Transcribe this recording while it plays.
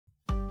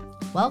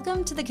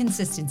Welcome to the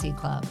Consistency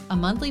Club, a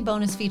monthly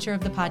bonus feature of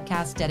the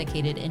podcast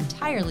dedicated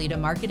entirely to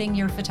marketing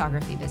your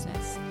photography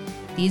business.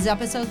 These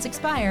episodes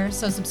expire,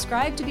 so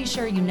subscribe to be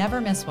sure you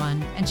never miss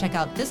one, and check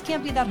out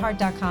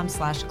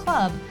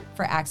thiscan'tbethathard.com/club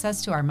for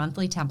access to our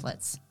monthly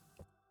templates.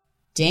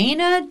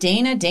 Dana.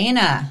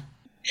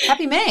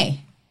 Happy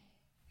May.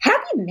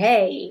 Happy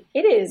May.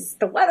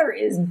 The weather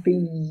is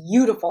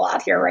beautiful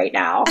out here right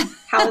now.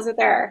 How is it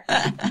there?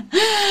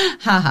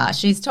 Haha,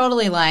 she's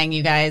totally lying,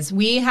 you guys.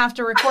 We have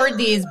to record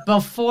these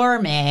before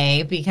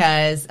May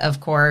because, of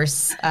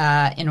course,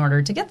 in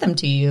order to get them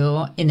to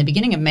you in the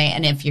beginning of May,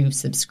 and if you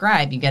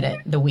subscribe, you get it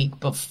the week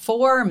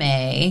before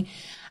May.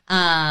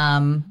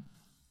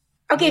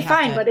 Okay,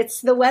 fine, but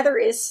the weather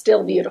is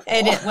still beautiful.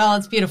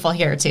 It's beautiful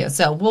here too.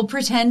 So we'll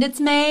pretend it's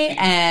May,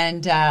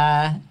 and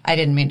I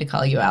didn't mean to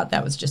call you out.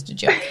 That was just a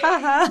joke.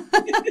 How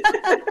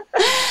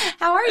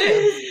are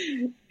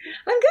you?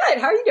 I'm good.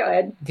 How are you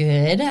doing?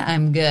 Good.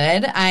 I'm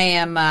good. I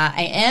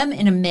am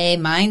in a May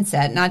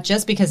mindset, not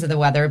just because of the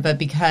weather, but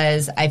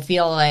because I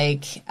feel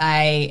like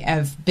I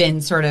have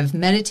been sort of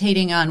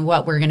meditating on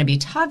what we're going to be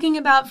talking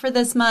about for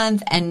this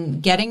month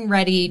and getting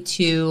ready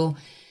to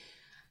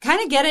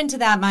kind of get into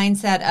that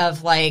mindset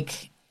of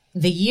like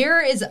the year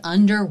is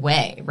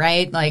underway,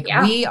 right? Like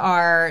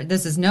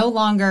this is no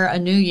longer a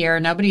new year.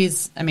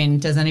 Does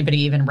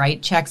anybody even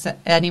write checks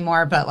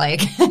anymore? But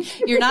like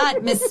you're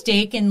not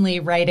mistakenly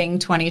writing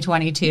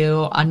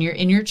 2022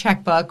 in your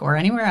checkbook or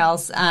anywhere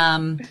else.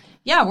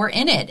 We're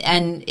in it.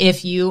 And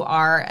if you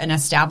are an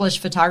established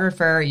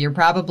photographer, you're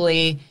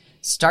probably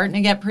starting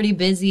to get pretty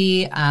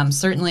busy.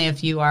 Certainly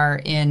if you are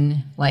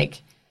in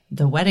like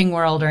the wedding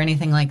world or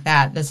anything like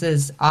that, this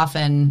is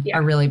often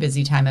a really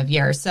busy time of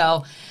year.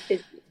 So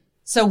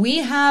we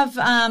have,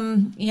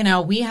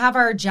 we have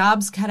our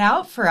jobs cut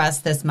out for us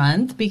this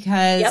month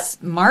because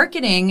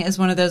marketing is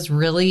one of those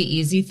really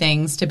easy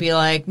things to be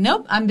like,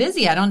 nope, I'm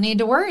busy. I don't need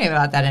to worry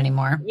about that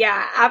anymore.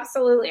 Yeah,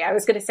 absolutely. I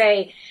was going to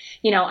say,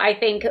 I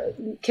think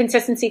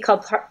Consistency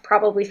Club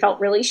probably felt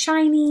really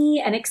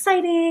shiny and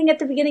exciting at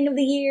the beginning of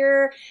the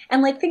year.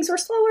 And like things were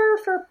slower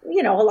for,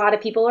 a lot of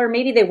people, or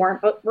maybe they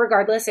weren't, but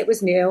regardless, it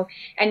was new.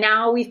 And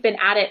now we've been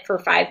at it for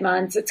 5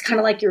 months. It's kind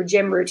of like your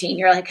gym routine.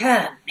 You're like,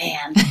 oh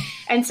man.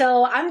 And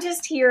so I'm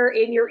just here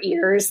in your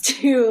ears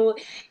to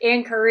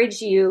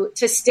encourage you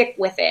to stick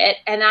with it.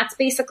 And that's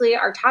basically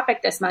our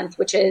topic this month,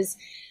 which is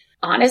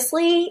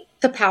honestly,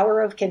 the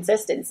power of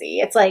consistency.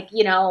 It's like,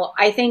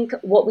 I think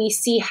what we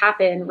see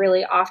happen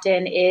really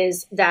often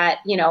is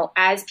that,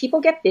 as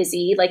people get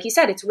busy, like you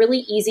said, it's really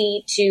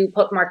easy to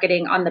put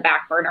marketing on the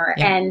back burner.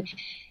 Yeah. And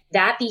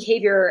that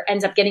behavior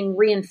ends up getting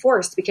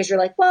reinforced because you're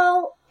like,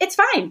 well, it's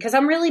fine because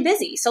I'm really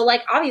busy. So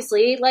like,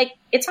 obviously, like,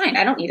 it's fine.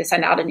 I don't need to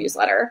send out a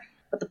newsletter.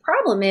 But the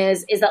problem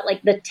is that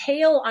like the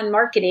tail on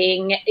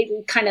marketing,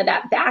 kind of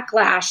that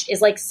backlash is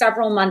like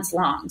several months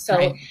long.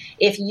 So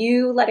if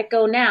you let it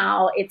go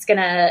now, it's going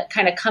to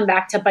kind of come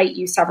back to bite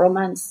you several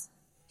months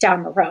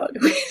down the road,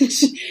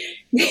 which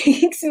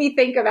makes me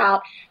think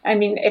about,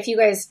 if you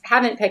guys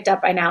haven't picked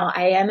up by now,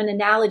 I am an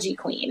analogy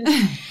queen.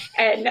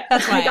 And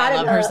that's why I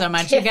love her so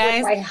much, you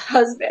guys. My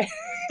husband.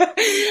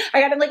 I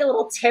got in like a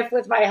little tiff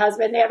with my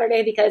husband the other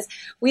day because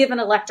we have an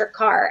electric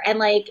car and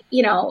like,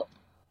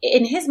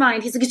 in his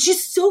mind, he's like, it's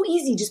just so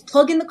easy. Just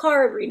plug in the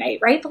car every night,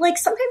 right? But like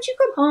sometimes you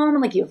come home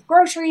and like you have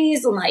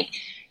groceries and like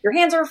your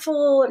hands are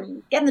full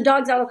and getting the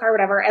dogs out of the car,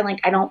 whatever. And like,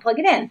 I don't plug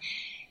it in.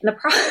 And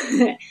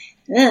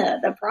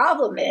the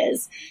problem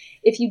is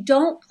if you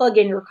don't plug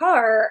in your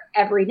car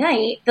every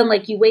night, then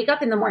like you wake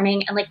up in the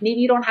morning and like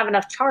maybe you don't have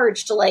enough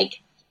charge to like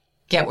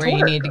get where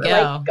you need to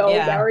go.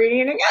 Get where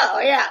you need to go.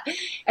 Yeah.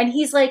 And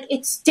he's like,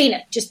 it's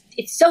Dana,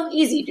 it's so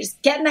easy.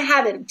 Just get in the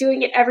habit of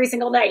doing it every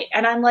single night.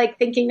 And I'm like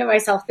thinking to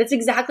myself, that's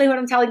exactly what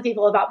I'm telling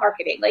people about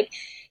marketing. Like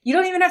you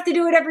don't even have to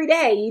do it every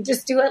day. You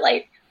just do it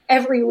like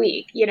every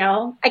week,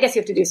 I guess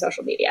you have to do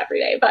social media every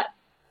day, but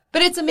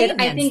it's a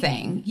maintenance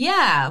thing.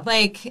 Yeah.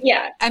 I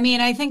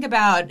think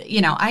about,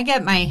 I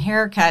get my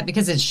hair cut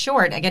because it's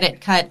short. I get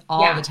it cut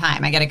all the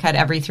time. I get it cut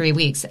every 3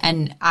 weeks.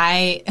 And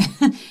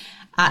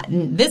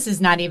this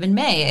is not even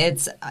May.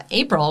 It's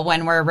April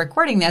when we're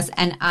recording this.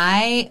 And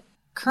I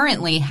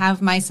currently have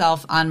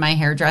myself on my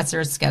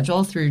hairdresser's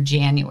schedule through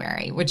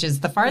January, which is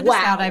the farthest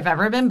out I've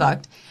ever been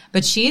booked.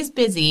 But she's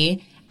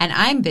busy and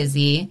I'm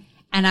busy.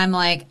 And I'm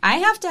like, I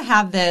have to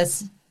have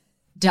this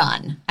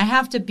done. I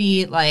have to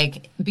be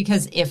like,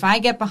 because if I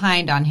get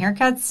behind on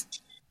haircuts,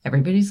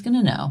 everybody's going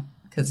to know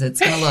because it's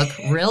going to look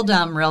real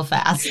dumb real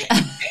fast.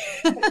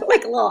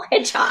 Like a little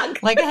hedgehog.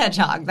 Like a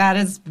hedgehog. That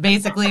is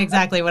basically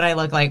exactly what I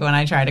look like when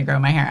I try to grow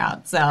my hair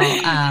out.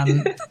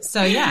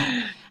 So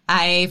yeah,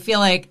 I feel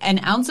like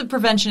an ounce of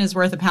prevention is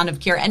worth a pound of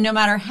cure. And no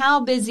matter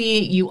how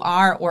busy you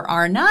are or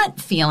are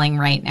not feeling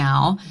right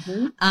now,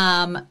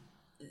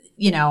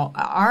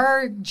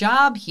 our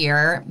job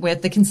here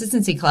with the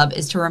Consistency Club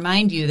is to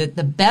remind you that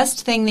the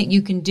best thing that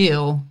you can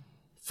do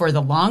for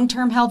the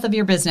long-term health of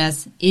your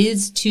business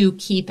is to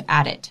keep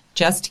at it.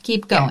 Just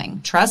keep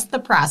going. Trust the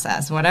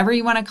process, whatever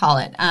you want to call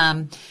it.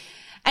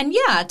 And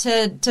yeah,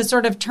 to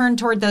sort of turn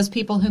toward those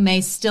people who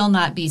may still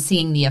not be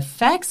seeing the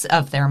effects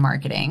of their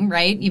marketing,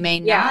 right? You may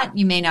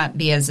not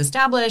be as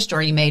established,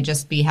 or you may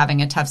just be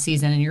having a tough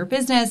season in your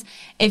business.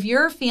 If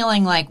you're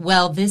feeling like,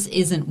 well, this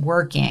isn't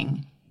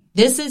working,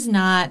 this is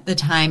not the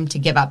time to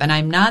give up. And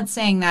I'm not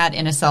saying that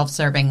in a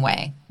self-serving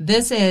way.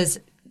 This is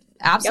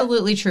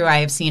absolutely true. I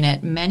have seen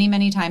it many,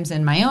 many times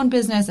in my own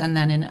business and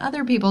then in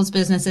other people's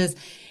businesses,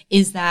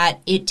 is that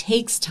it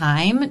takes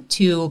time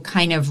to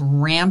kind of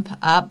ramp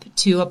up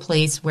to a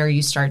place where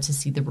you start to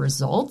see the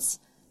results,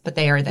 but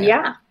they are there.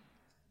 Yeah.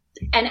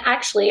 And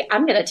actually,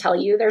 I'm going to tell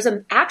you, there's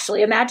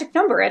actually a magic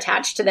number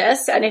attached to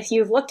this. And if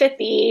you've looked at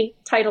the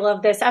title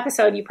of this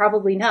episode, you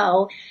probably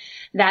know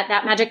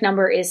that magic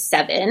number is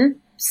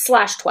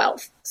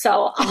 7/12.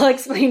 So I'll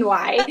explain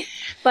why.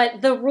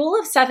 But the rule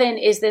of 7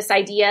 is this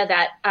idea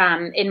that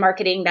in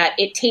marketing, that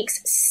it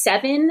takes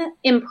 7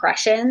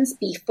 impressions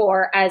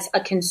as a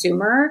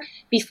consumer,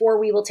 before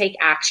we will take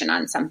action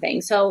on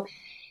something. So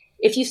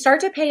if you start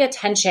to pay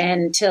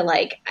attention to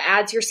like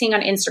ads you're seeing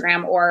on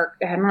Instagram, or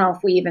I don't know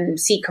if we even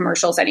see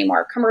commercials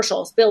anymore,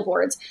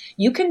 billboards,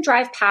 you can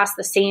drive past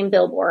the same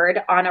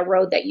billboard on a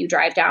road that you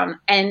drive down,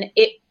 and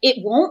it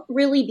won't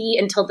really be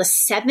until the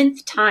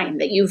 7th time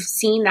that you've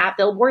seen that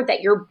billboard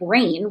that your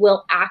brain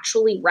will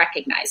actually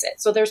recognize it.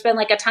 So there's been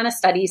like a ton of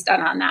studies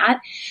done on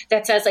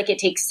that says like it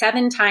takes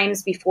 7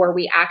 times before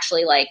we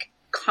actually like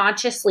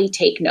consciously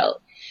take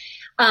note.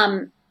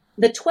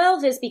 The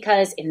 12 is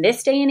because in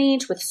this day and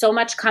age, with so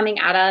much coming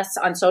at us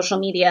on social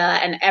media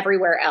and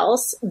everywhere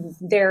else,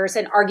 there's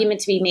an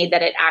argument to be made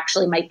that it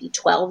actually might be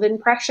 12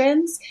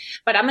 impressions.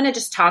 But I'm going to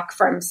just talk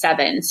from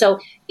 7. So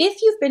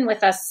if you've been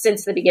with us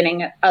since the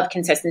beginning of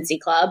Consistency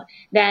Club,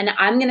 then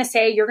I'm going to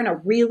say you're going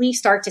to really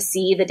start to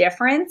see the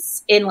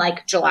difference in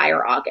like July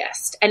or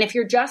August. And if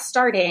you're just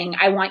starting,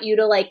 I want you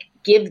to like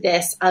give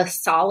this a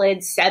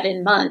solid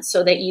 7 months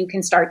so that you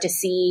can start to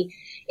see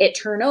it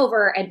turn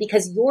over. And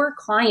because your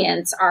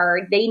clients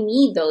they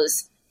need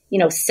those,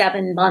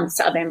 7 months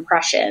of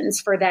impressions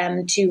for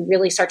them to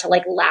really start to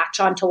like latch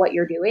onto what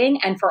you're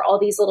doing, and for all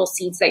these little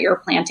seeds that you're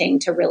planting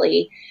to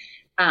really,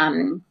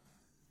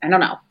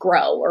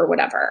 grow or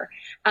whatever.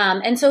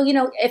 And so,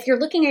 if you're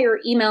looking at your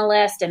email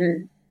list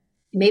and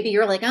maybe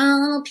you're like,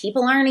 oh,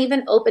 people aren't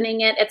even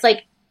opening it. It's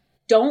like,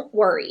 don't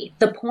worry.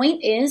 The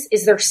point is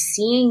they're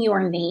seeing your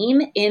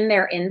name in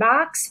their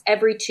inbox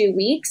every 2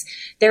 weeks.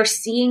 They're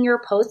seeing your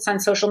posts on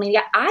social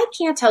media. I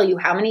can't tell you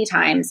how many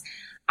times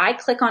I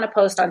click on a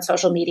post on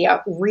social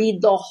media,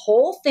 read the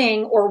whole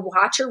thing, or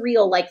watch a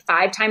reel like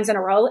 5 times in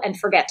a row and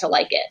forget to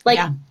like it.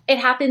 It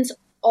happens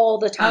all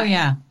the time. Oh,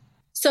 yeah.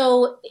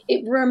 So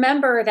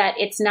remember that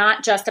it's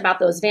not just about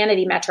those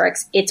vanity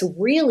metrics. It's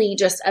really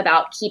just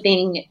about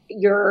keeping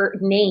your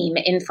name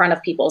in front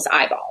of people's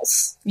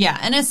eyeballs. Yeah.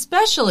 And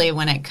especially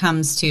when it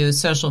comes to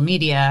social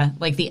media,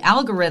 like the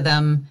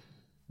algorithm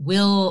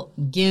will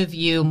give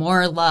you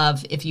more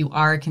love if you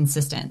are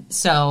consistent.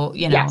 So,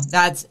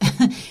 that's,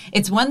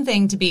 it's one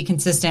thing to be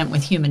consistent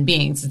with human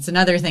beings. It's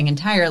another thing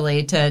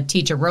entirely to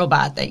teach a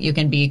robot that you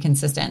can be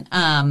consistent.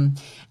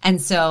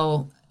 And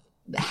so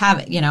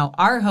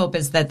our hope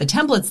is that the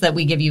templates that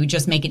we give you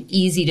just make it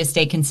easy to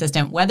stay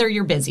consistent, whether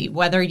you're busy,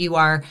 whether you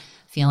are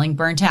feeling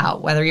burnt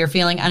out, whether you're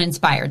feeling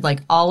uninspired, like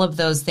all of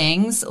those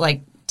things.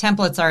 Like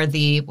templates are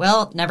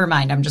never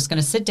mind. I'm just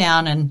going to sit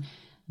down and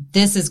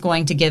this is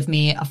going to give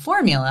me a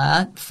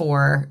formula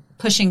for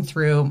pushing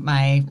through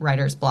my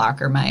writer's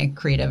block or my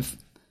creative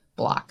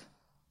block.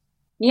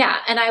 Yeah.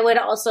 And I would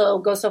also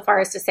go so far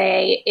as to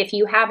say, if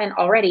you haven't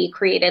already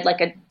created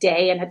like a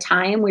day and a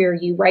time where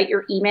you write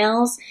your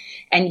emails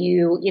and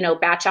you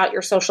batch out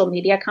your social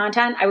media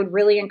content, I would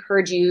really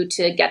encourage you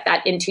to get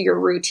that into your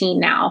routine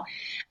now.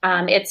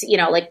 It's,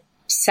 like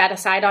set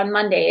aside on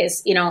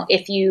Mondays,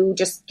 if you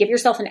just give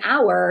yourself an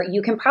hour,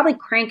 you can probably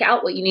crank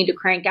out what you need to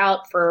crank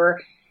out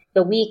for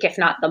the week, if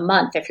not the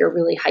month, if you're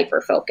really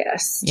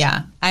hyper-focused.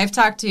 Yeah. I've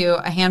talked to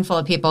a handful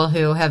of people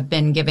who have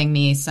been giving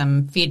me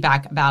some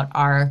feedback about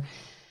our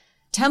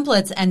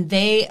templates, and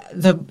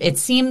it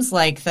seems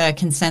like the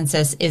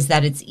consensus is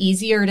that it's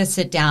easier to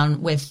sit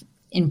down with,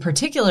 in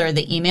particular,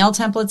 the email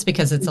templates,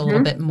 because it's a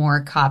little bit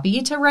more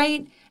copy to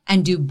write,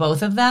 and do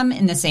both of them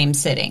in the same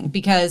sitting.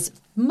 Because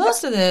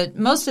most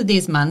of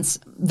these months,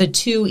 the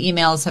 2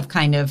 emails have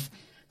kind of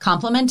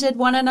complemented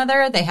one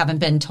another. They haven't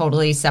been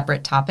totally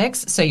separate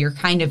topics. So you're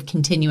kind of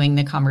continuing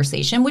the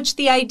conversation, which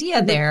the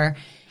idea there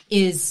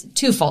is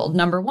twofold.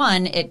 Number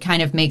one, it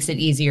kind of makes it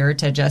easier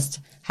to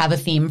just have a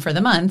theme for the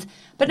month.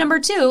 But number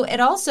 2, it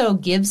also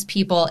gives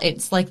people,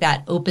 it's like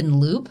that open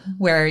loop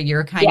where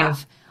you're kind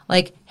of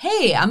like,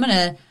 hey, I'm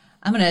going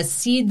to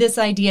seed this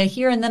idea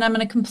here, and then I'm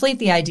going to complete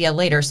the idea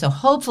later. So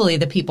hopefully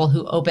the people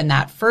who open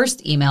that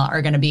first email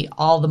are going to be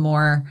all the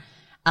more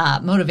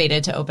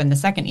motivated to open the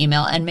second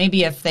email. And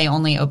maybe if they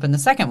only open the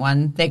second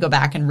one, they go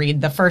back and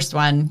read the first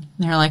one. And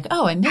they're like,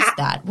 oh, I missed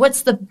that.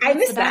 What's the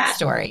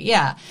backstory?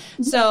 Yeah.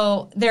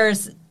 So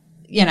there's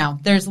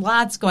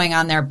lots going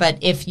on there. But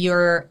if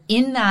you're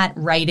in that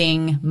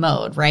writing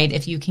mode, right,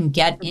 if you can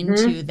get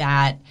into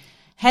that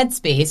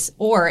Headspace,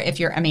 or if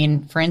you're, I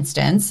mean, for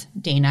instance,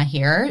 Dana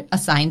here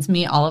assigns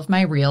me all of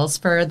my reels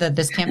for the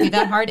This Can't Be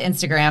That Hard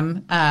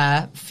Instagram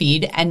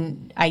feed.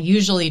 And I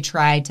usually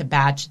try to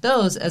batch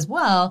those as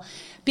well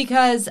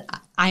because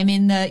I'm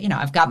in the,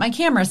 I've got my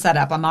camera set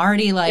up. I'm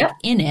already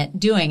in it,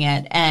 doing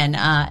it.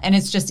 And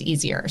it's just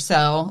easier.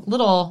 So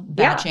little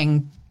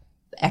batching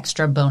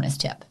extra bonus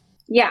tip.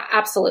 Yeah,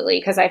 absolutely.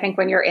 Because I think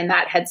when you're in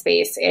that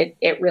headspace,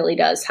 it really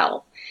does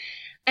help.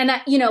 And,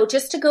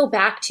 just to go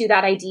back to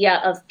that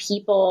idea of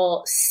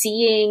people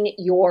seeing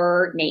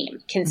your name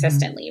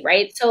consistently,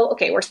 right? So,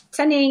 okay, we're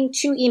sending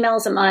 2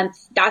 emails a month.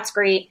 That's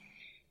great.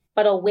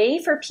 But a way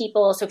for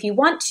people, so if you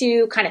want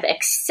to kind of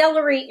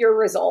accelerate your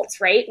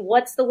results, right?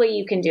 What's the way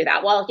you can do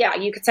that? Well, yeah,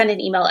 you could send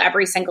an email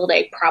every single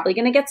day. Probably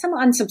going to get some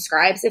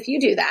unsubscribes if you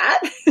do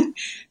that.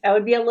 That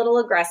would be a little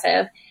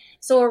aggressive.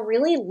 So a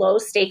really low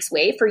stakes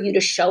way for you to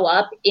show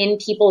up in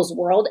people's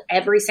world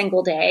every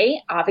single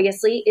day,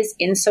 obviously, is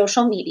in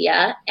social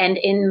media. And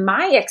in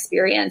my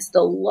experience,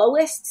 the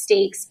lowest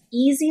stakes,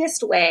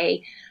 easiest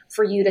way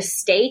for you to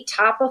stay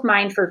top of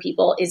mind for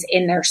people is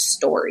in their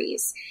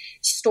stories.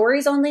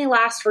 Stories only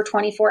last for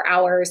 24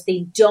 hours.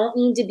 They don't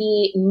need to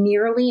be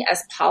nearly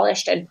as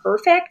polished and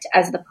perfect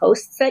as the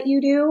posts that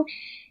you do.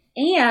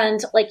 And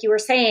like you were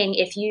saying,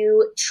 if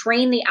you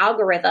train the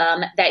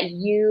algorithm that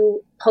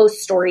you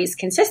post stories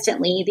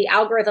consistently, the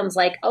algorithm's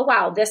like, oh,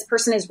 wow, this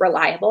person is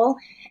reliable.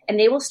 And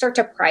they will start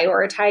to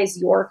prioritize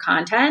your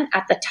content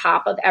at the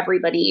top of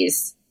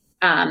everybody's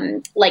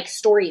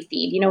story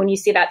feed. When you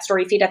see that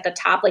story feed at the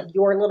top, like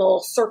your little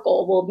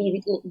circle will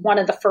be one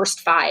of the first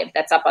 5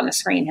 that's up on the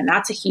screen. And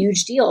that's a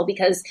huge deal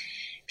because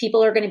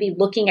people are going to be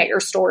looking at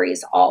your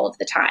stories all of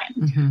the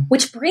time,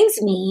 which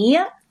brings me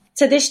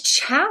to this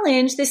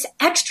challenge, this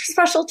extra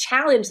special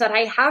challenge that I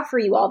have for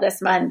you all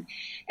this month.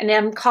 And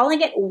I'm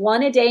calling it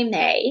One a Day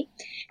May.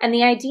 And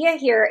the idea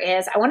here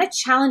is I want to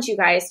challenge you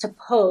guys to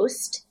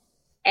post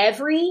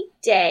every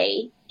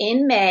day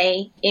in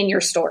May in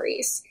your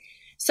stories.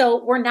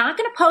 So we're not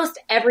going to post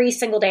every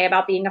single day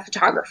about being a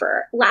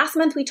photographer. Last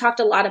month, we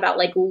talked a lot about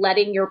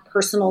letting your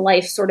personal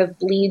life sort of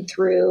bleed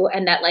through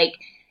and that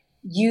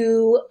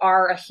you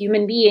are a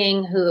human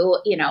being who,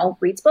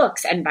 reads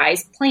books and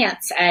buys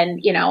plants and,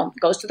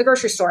 goes to the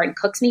grocery store and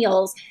cooks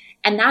meals.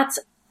 And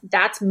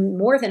that's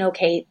more than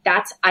okay.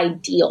 That's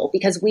ideal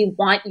because we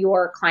want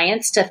your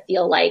clients to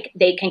feel like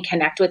they can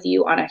connect with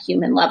you on a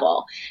human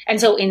level.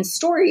 And so in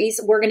stories,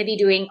 we're going to be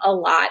doing a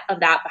lot of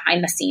that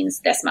behind the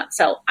scenes this month.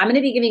 So I'm going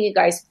to be giving you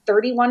guys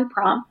 31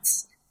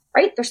 prompts,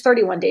 right? There's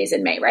 31 days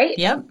in May, right?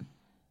 Yep.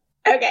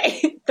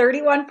 Okay.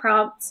 31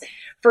 prompts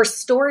for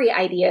story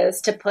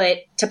ideas to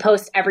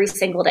post every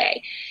single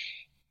day.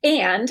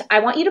 And I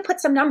want you to put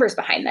some numbers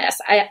behind this.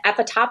 At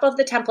the top of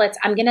the templates,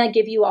 I'm going to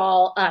give you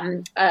all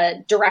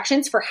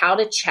directions for how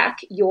to check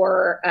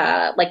your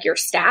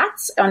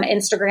stats on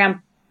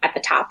Instagram at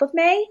the top of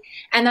May.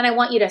 And then I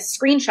want you to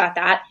screenshot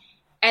that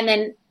and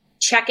then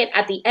check it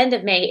at the end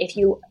of May. If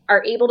you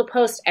are able to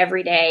post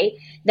every day,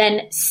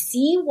 then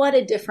see what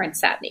a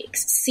difference that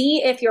makes.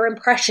 See if your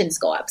impressions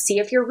go up. See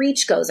if your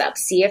reach goes up.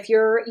 See if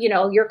your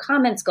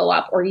comments go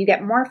up or you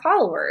get more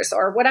followers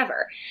or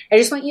whatever. I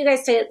just want you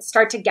guys to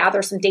start to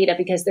gather some data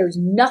because there's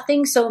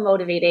nothing so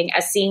motivating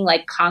as seeing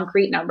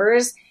concrete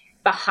numbers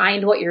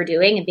behind what you're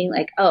doing and being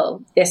like,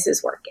 oh, this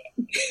is working.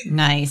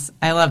 Nice.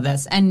 I love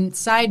this. And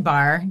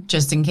sidebar,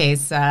 just in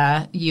case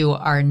you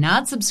are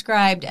not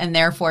subscribed and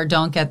therefore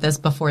don't get this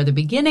before the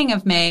beginning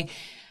of May,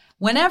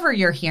 whenever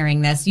you're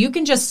hearing this, you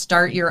can just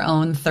start your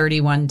own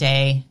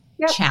 31-day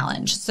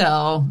challenge.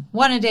 So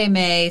One a Day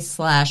May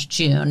 /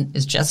 June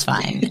is just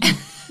fine.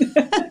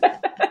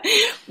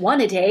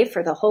 One a day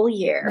for the whole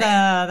year.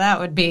 That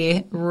would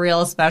be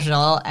real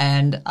special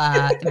and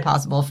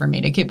impossible for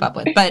me to keep up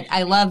with. But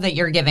I love that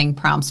you're giving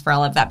prompts for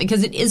all of that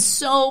because it is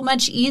so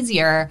much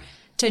easier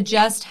to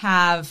just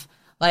have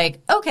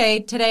okay,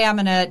 today I'm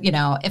going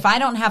to, if I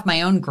don't have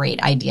my own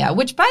great idea,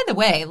 which by the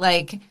way,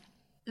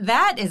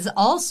 that is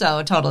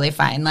also totally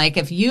fine.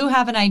 If you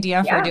have an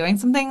idea for doing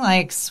something,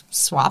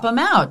 swap them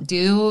out.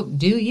 Do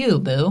you,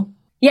 boo.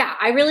 Yeah,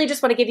 I really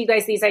just want to give you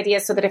guys these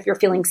ideas so that if you're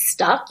feeling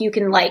stuck, you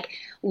can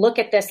look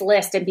at this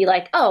list and be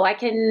like, oh, I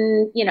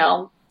can,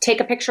 take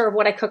a picture of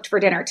what I cooked for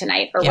dinner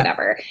tonight or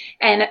whatever.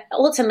 And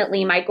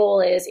ultimately, my goal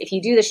is if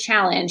you do this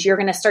challenge, you're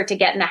going to start to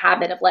get in the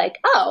habit of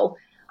oh,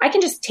 I can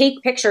just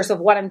take pictures of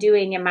what I'm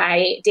doing in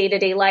my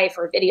day-to-day life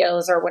or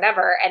videos or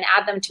whatever and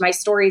add them to my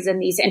stories in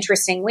these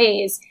interesting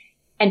ways.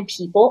 And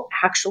people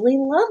actually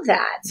love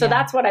that. So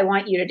that's what I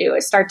want you to do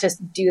is start to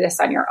do this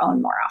on your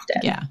own more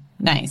often. Yeah.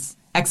 Nice.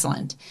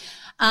 Excellent.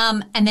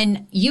 And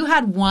then you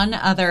had one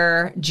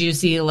other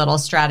juicy little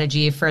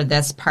strategy for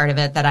this part of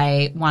it that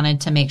I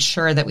wanted to make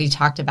sure that we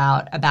talked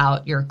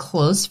about your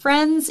close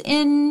friends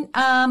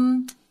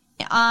on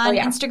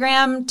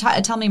Instagram.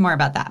 Tell me more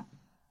about that.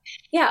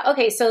 Yeah.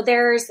 Okay. So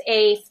there's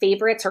a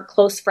favorites or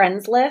close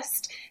friends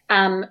list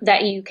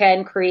that you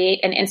can create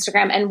an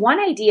Instagram. And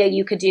one idea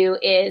you could do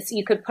is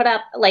you could put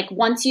up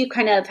once you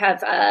kind of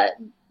have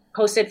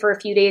posted for a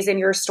few days in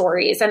your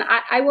stories. And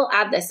I will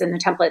add this in the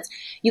templates.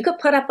 You could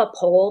put up a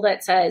poll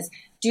that says,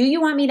 do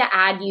you want me to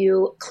add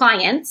you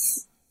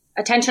clients?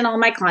 Attention, all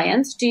my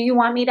clients. Do you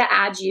want me to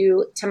add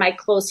you to my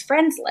close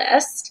friends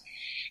list?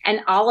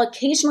 And I'll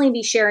occasionally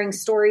be sharing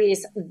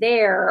stories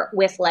there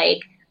with like,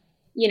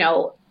 you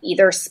know,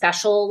 either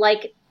special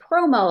like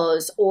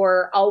promos,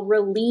 or I'll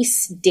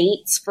release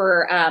dates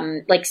for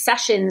like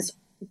sessions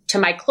to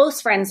my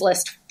close friends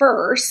list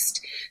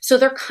first. So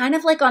they're kind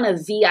of like on a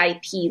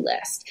VIP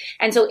list.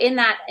 And so in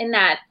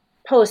that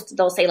post,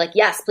 they'll say like,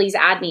 yes, please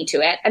add me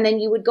to it. And then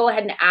you would go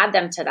ahead and add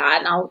them to that.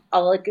 And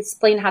I'll like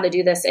explain how to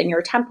do this in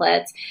your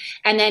templates.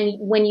 And then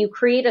when you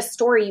create a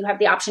story, you have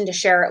the option to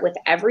share it with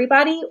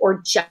everybody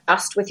or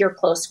just with your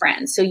close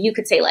friends. So you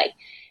could say like,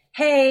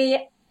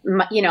 hey,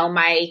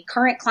 my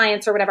current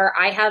clients or whatever,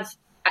 I have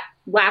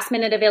last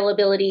minute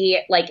availability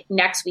like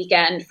next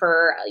weekend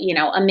for,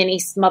 a mini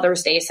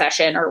Mother's Day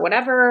session or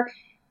whatever.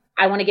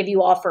 I want to give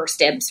you all first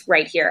dibs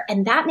right here.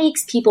 And that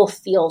makes people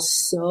feel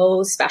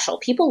so special.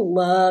 People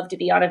love to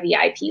be on a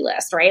VIP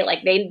list, right?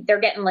 Like they're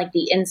getting like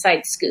the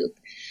inside scoop.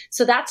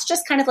 So that's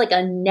just kind of like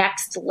a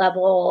next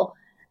level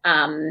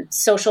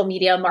social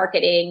media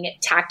marketing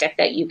tactic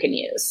that you can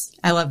use.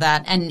 I love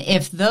that. And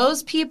if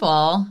those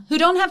people who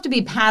don't have to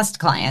be past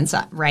clients,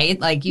 right?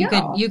 Like you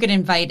could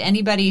invite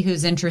anybody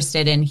who's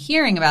interested in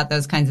hearing about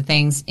those kinds of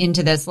things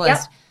into this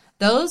list. Yep.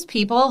 Those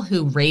people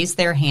who raise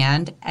their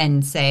hand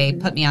and say,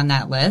 put me on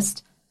that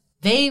list,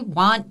 they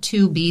want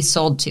to be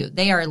sold to.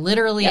 They are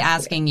literally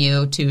asking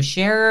you to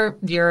share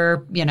your,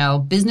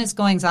 business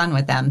goings on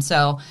with them.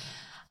 So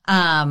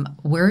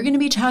we're going to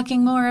be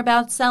talking more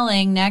about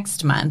selling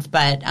next month,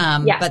 but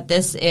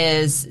this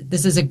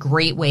is a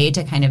great way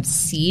to kind of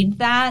seed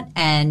that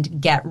and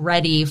get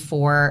ready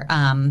for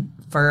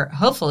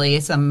hopefully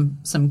some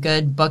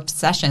good booked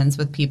sessions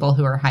with people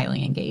who are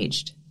highly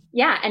engaged.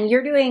 Yeah. And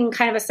you're doing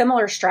kind of a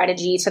similar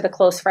strategy to the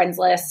close friends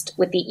list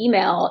with the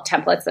email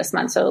templates this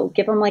month. So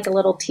give them like a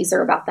little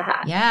teaser about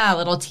that. Yeah, a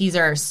little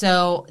teaser.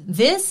 So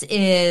this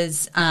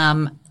is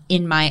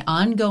in my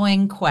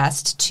ongoing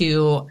quest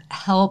to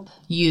help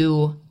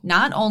you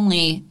not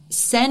only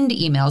send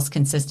emails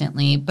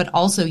consistently, but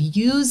also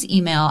use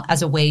email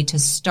as a way to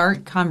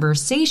start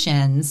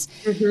conversations.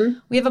 Mm-hmm.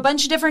 We have a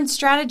bunch of different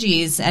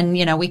strategies and,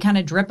 we kind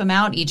of drip them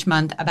out each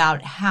month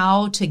about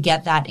how to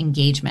get that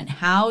engagement,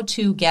 how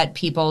to get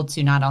people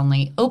to not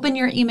only open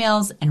your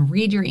emails and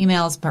read your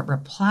emails, but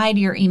reply to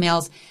your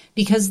emails.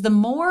 Because the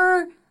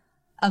more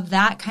of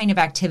that kind of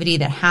activity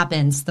that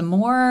happens, the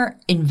more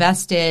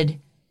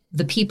invested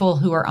the people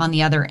who are on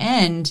the other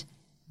end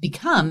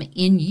become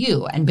in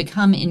you and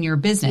become in your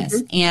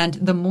business. Mm-hmm. And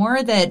the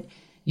more that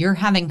you're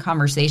having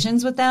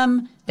conversations with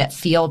them that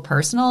feel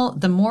personal,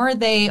 the more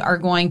they are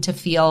going to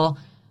feel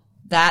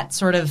that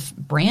sort of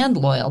brand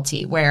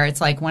loyalty where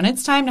it's like when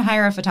it's time to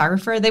hire a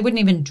photographer, they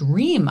wouldn't even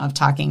dream of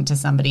talking to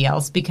somebody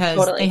else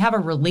because they have a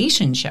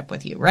relationship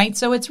with you, right?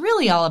 So it's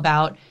really all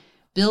about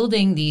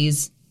building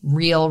these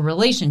real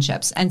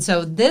relationships. And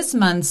so this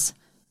month's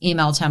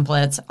email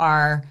templates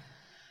are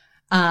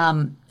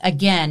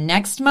again,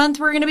 next month,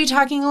 we're going to be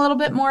talking a little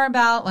bit more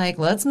about like,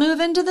 let's move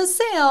into the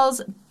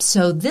sales.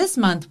 So this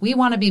month, we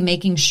want to be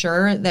making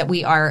sure that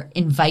we are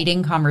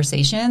inviting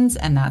conversations.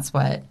 And that's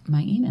what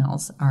my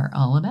emails are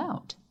all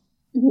about.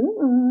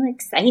 Ooh,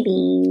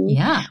 exciting.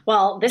 Yeah.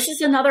 Well, this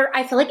is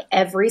I feel like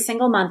every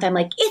single month I'm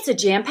like, it's a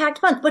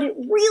jam-packed month, but it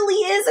really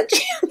is a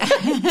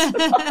jam-packed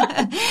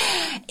month.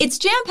 It's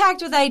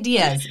jam-packed with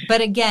ideas.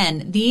 But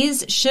again,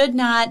 these should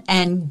not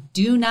and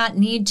do not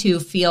need to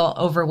feel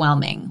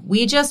overwhelming.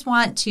 We just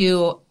want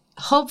to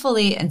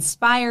hopefully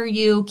inspire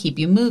you, keep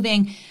you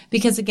moving,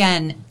 because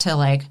again, to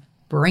like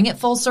bring it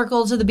full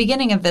circle to the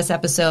beginning of this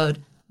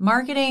episode,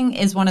 marketing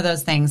is one of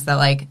those things that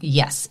like,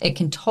 yes, it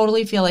can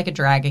totally feel like a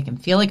drag. It can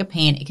feel like a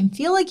pain. It can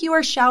feel like you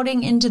are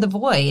shouting into the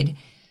void.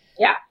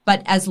 Yeah.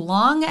 But as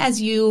long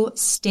as you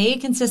stay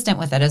consistent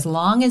with it, as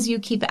long as you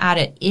keep at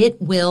it,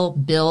 it will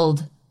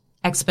build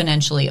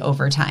exponentially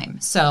over time.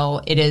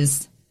 So it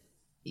is,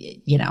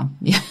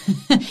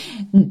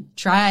 I'm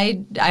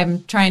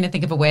trying to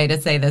think of a way to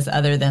say this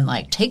other than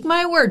like, take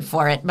my word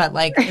for it. But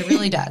like, it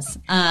really does.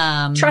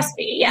 Trust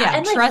me. Yeah.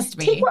 And trust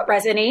me. Take what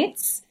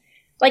resonates.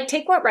 Like,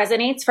 take what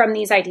resonates from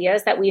these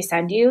ideas that we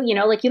send you. You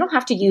don't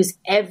have to use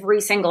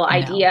every single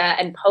idea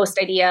and post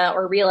idea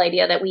or real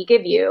idea that we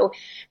give you.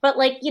 But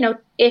like,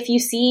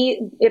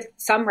 if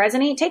some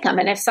resonate, take them.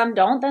 And if some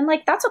don't, then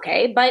like, that's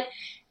okay. But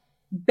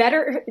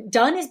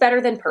done is better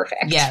than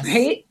perfect. Yes.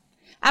 Right?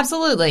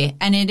 Absolutely.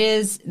 And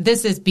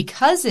this is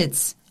because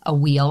it's a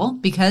wheel,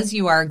 because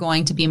you are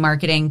going to be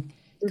marketing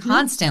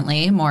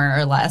constantly, more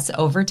or less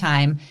over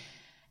time.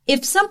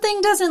 If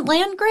something doesn't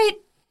land great,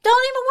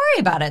 don't even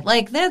worry about it.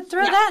 Like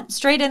throw that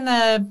straight in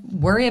the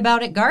worry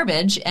about it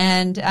garbage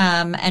and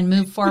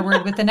move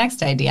forward with the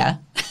next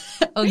idea.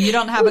 Oh, you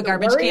don't have a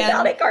garbage worry can?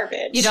 About it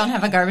garbage. You don't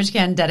have a garbage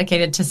can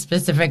dedicated to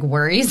specific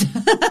worries?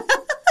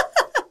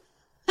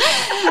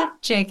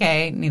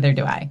 JK, neither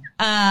do I.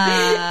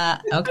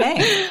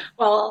 Okay.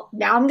 Well,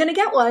 now I'm going to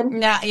get one.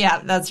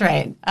 Yeah, that's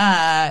right.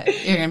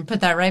 You're going to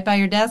put that right by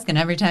your desk, and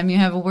every time you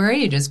have a worry,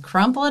 you just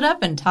crumple it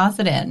up and toss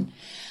it in.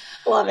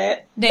 Love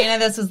it. Dana,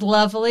 this was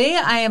lovely.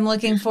 I am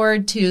looking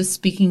forward to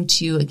speaking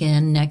to you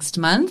again next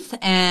month.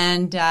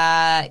 And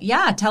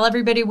tell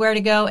everybody where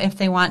to go if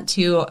they want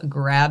to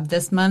grab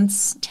this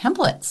month's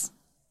templates.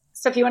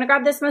 So if you want to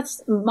grab this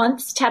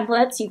month's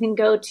templates, you can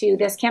go to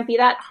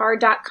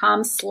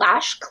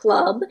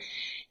thiscan'tbethathard.com/club.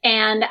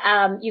 And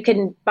you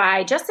can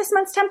buy just this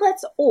month's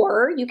templates,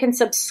 or you can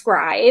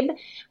subscribe.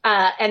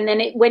 And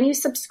then when you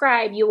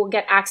subscribe, you will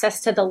get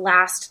access to the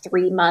last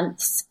 3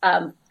 months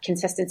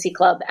Consistency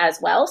Club as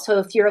well. So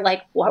if you're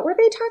like, what were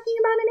they talking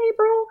about in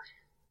April?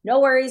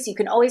 No worries. You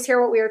can always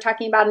hear what we were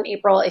talking about in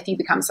April if you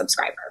become a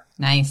subscriber.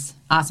 Nice.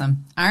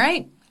 Awesome. All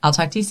right. I'll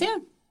talk to you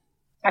soon.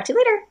 Talk to you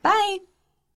later. Bye.